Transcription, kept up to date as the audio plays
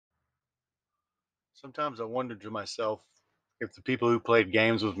Sometimes I wonder to myself if the people who played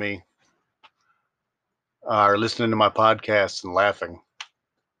games with me are listening to my podcasts and laughing.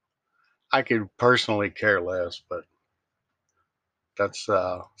 I could personally care less, but that's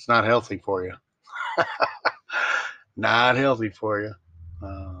it's not healthy for you. Not healthy for you.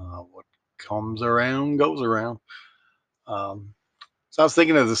 What comes around goes around. Um, so I was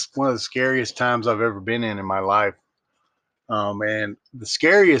thinking of this one of the scariest times I've ever been in my life. And the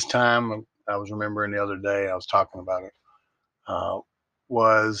scariest time I was remembering the other day, I was talking about it, uh,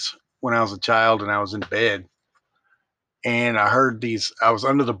 was when I was a child and I was in bed and I heard these. I was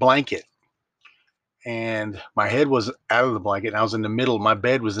under the blanket, and my head was out of the blanket. And I was in the middle. My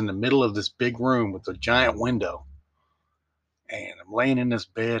bed was in the middle of this big room with a giant window. And I'm laying in this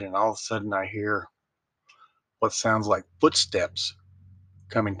bed, and all of a sudden I hear what sounds like footsteps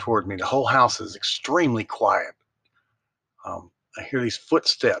coming toward me. The whole house is extremely quiet. I hear these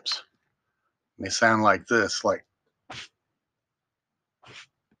footsteps, and they sound like this, like,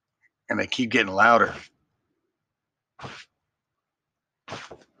 and they keep getting louder.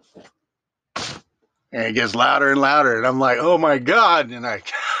 And it gets louder and louder, and I'm like, "Oh my god!" And I,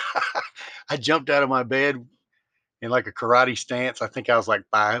 I jumped out of my bed in like a karate stance. I think I was like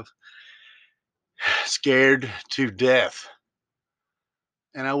 5, scared to death.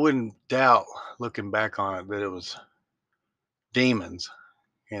 And I wouldn't doubt, looking back on it, that it was demons.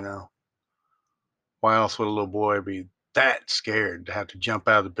 You know, why else would a little boy be that scared to have to jump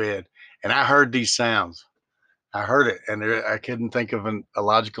out of the bed? And I heard these sounds. I heard it, and I couldn't think of a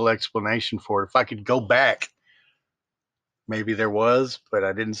logical explanation for it. If I could go back, maybe there was, but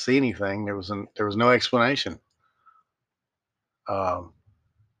I didn't see anything. There was no explanation. Um,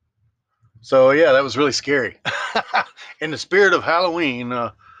 so yeah, that was really scary. In the spirit of Halloween,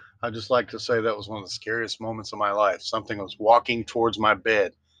 I just like to say that was one of the scariest moments of my life. Something was walking towards my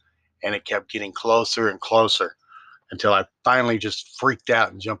bed, and it kept getting closer and closer until I finally just freaked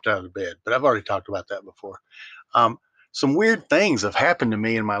out and jumped out of the bed. But I've already talked about that before. Um, some weird things have happened to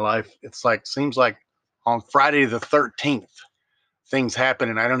me in my life. It's like seems like on Friday the 13th, things happen,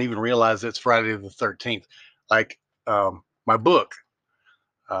 and I don't even realize it's Friday the 13th. Like my book,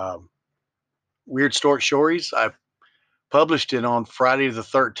 um, Weird Short Stories. I published it on Friday the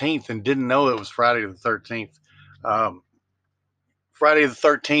 13th and didn't know it was Friday the 13th. Um, Friday the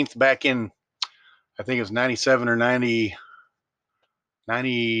 13th back in, I think it was 97 or 90,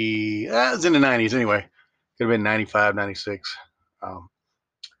 90, it was in the 90s anyway. Could have been 95, 96. Um,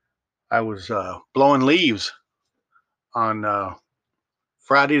 I was blowing leaves on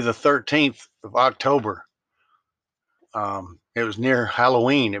Friday the 13th of October. It was near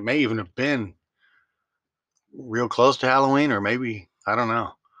Halloween. It may even have been real close to Halloween, or maybe, I don't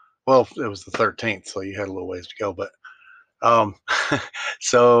know. Well, it was the 13th, so you had a little ways to go. But um,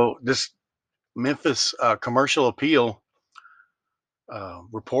 so this Memphis Commercial Appeal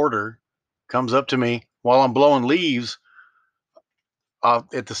reporter comes up to me while I'm blowing leaves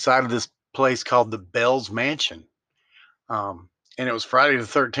at the side of this place called the Bell's Mansion. And it was Friday the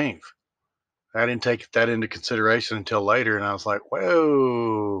 13th. I didn't take that into consideration until later, and I was like,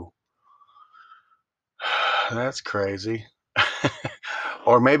 whoa, that's crazy.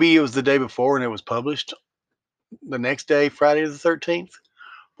 Or maybe it was the day before and it was published the next day, Friday the 13th.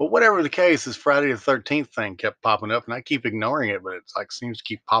 But whatever the case, this Friday the 13th thing kept popping up, and I keep ignoring it, but it's like seems to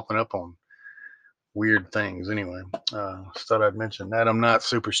keep popping up on weird things. Anyway, just thought I'd mention that. I'm not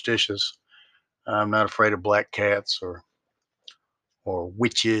superstitious. I'm not afraid of black cats or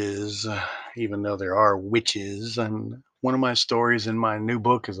witches, even though there are witches. And one of my stories in my new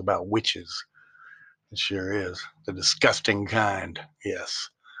book is about witches. It sure is. The disgusting kind. Yes.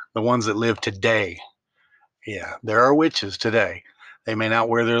 The ones that live today. Yeah. There are witches today. They may not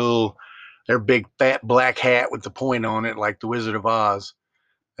wear their big fat black hat with the point on it like the Wizard of Oz.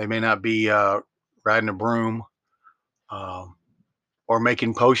 They may not be riding a broom um, or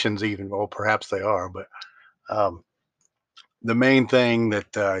making potions even. Well, perhaps they are. But um, the main thing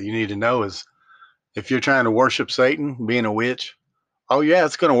that you need to know is if you're trying to worship Satan, being a witch, oh yeah,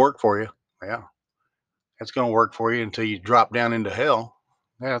 it's going to work for you. Yeah, it's going to work for you until you drop down into hell.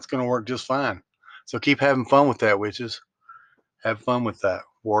 Yeah, it's going to work just fine. So keep having fun with that, witches. Have fun with that.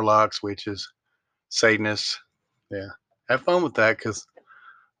 Warlocks, witches, Satanists. Yeah, have fun with that because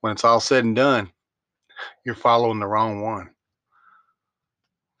when it's all said and done, you're following the wrong one.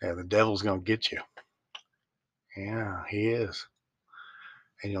 Yeah, the devil's going to get you. Yeah, he is.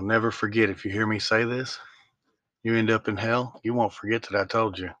 And you'll never forget if you hear me say this. You end up in hell, you won't forget that I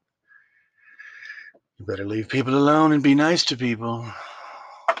told you. You better leave people alone and be nice to people.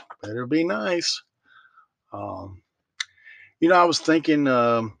 Better be nice. Um, I was thinking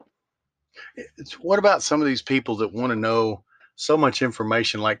What about some of these people that want to know so much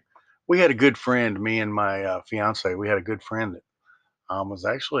information? Like, we had a good friend, me and my fiance. We had a good friend that was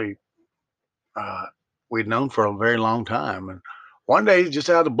actually uh, we'd known for a very long time, and one day, just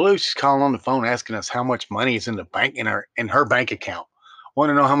out of the blue, she's calling on the phone asking us how much money is in the bank in her bank account. Want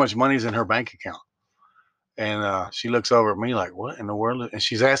to know how much money is in her bank account? And she looks over at me like, "What in the world?" And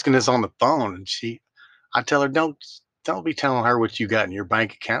she's asking this on the phone, and I tell her, don't be telling her what you got in your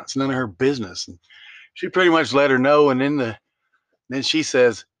bank account. It's none of her business. And she pretty much let her know. And then she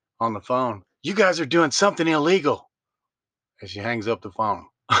says on the phone, "You guys are doing something illegal." And she hangs up the phone.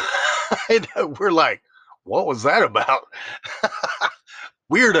 And we're like, "What was that about?"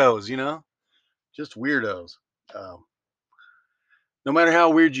 Weirdos, just weirdos. Um, no matter how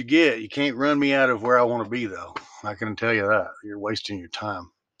weird you get, you can't run me out of where I want to be, though. I can tell you that. You're wasting your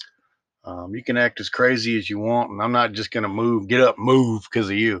time. You can act as crazy as you want, and I'm not just going to get up, move because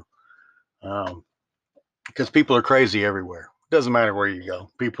of you. Because people are crazy everywhere. It doesn't matter where you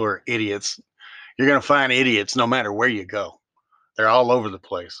go. People are idiots. You're going to find idiots no matter where you go. They're all over the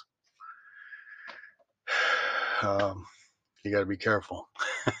place. Um, you got to be careful.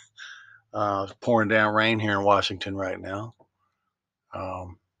 It's pouring down rain here in Washington right now.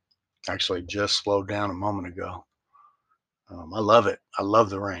 Um, Actually, just slowed down a moment ago. I love it. I love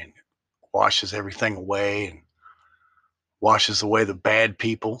the rain. It washes everything away and washes away the bad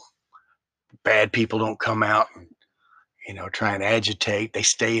people. Bad people don't come out and try and agitate. They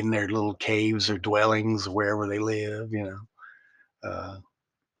stay in their little caves or dwellings wherever they live. Yeah,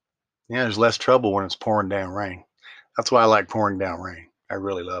 there's less trouble when it's pouring down rain. That's why I like pouring down rain. I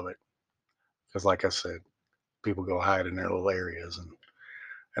really love it because, like I said, people go hide in their little areas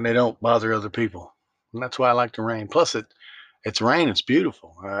and they don't bother other people. And that's why I like the rain. Plus, it's rain. It's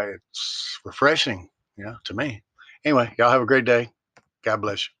beautiful. It's refreshing. To me. Anyway, y'all have a great day. God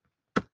bless you.